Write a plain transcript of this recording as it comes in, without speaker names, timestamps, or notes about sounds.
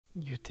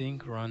You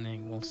think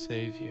running will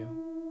save you,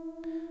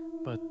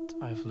 but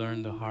I've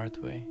learned the hard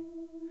way.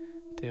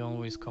 They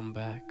always come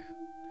back.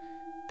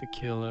 The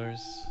killers,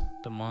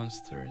 the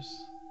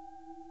monsters,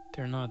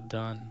 they're not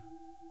done.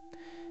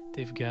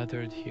 They've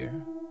gathered here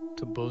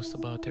to boast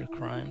about their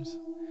crimes.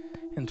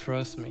 And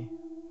trust me,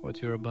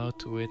 what you're about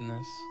to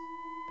witness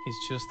is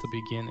just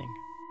the beginning.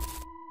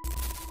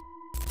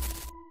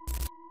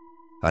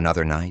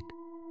 Another night,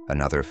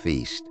 another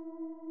feast.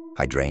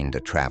 I drained a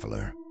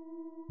traveler.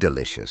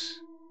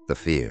 Delicious. The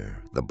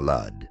fear, the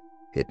blood.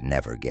 It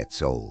never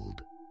gets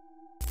old.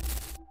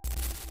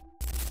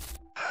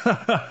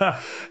 Ha ha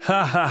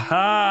ha ha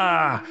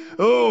ha!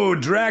 Oh,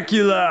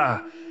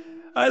 Dracula!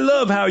 I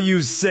love how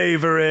you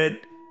savor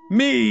it.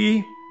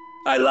 Me,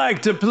 I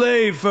like to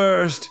play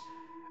first.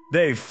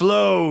 They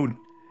float,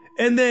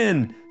 and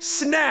then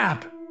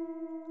snap!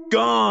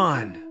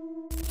 Gone!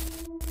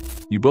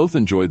 You both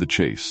enjoy the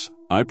chase.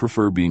 I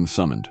prefer being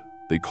summoned.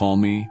 They call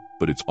me,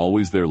 but it's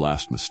always their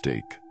last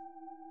mistake.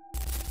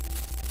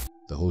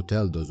 The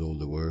hotel does all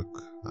the work.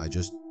 I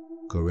just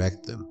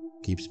correct them.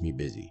 Keeps me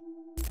busy.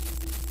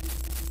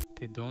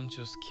 They don't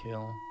just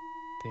kill,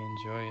 they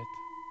enjoy it.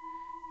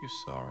 You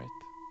saw it.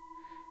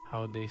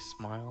 How they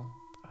smile,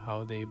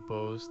 how they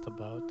boast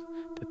about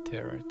the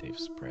terror they've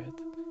spread.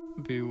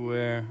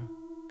 Beware,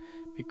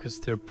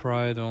 because their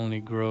pride only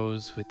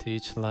grows with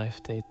each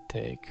life they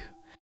take.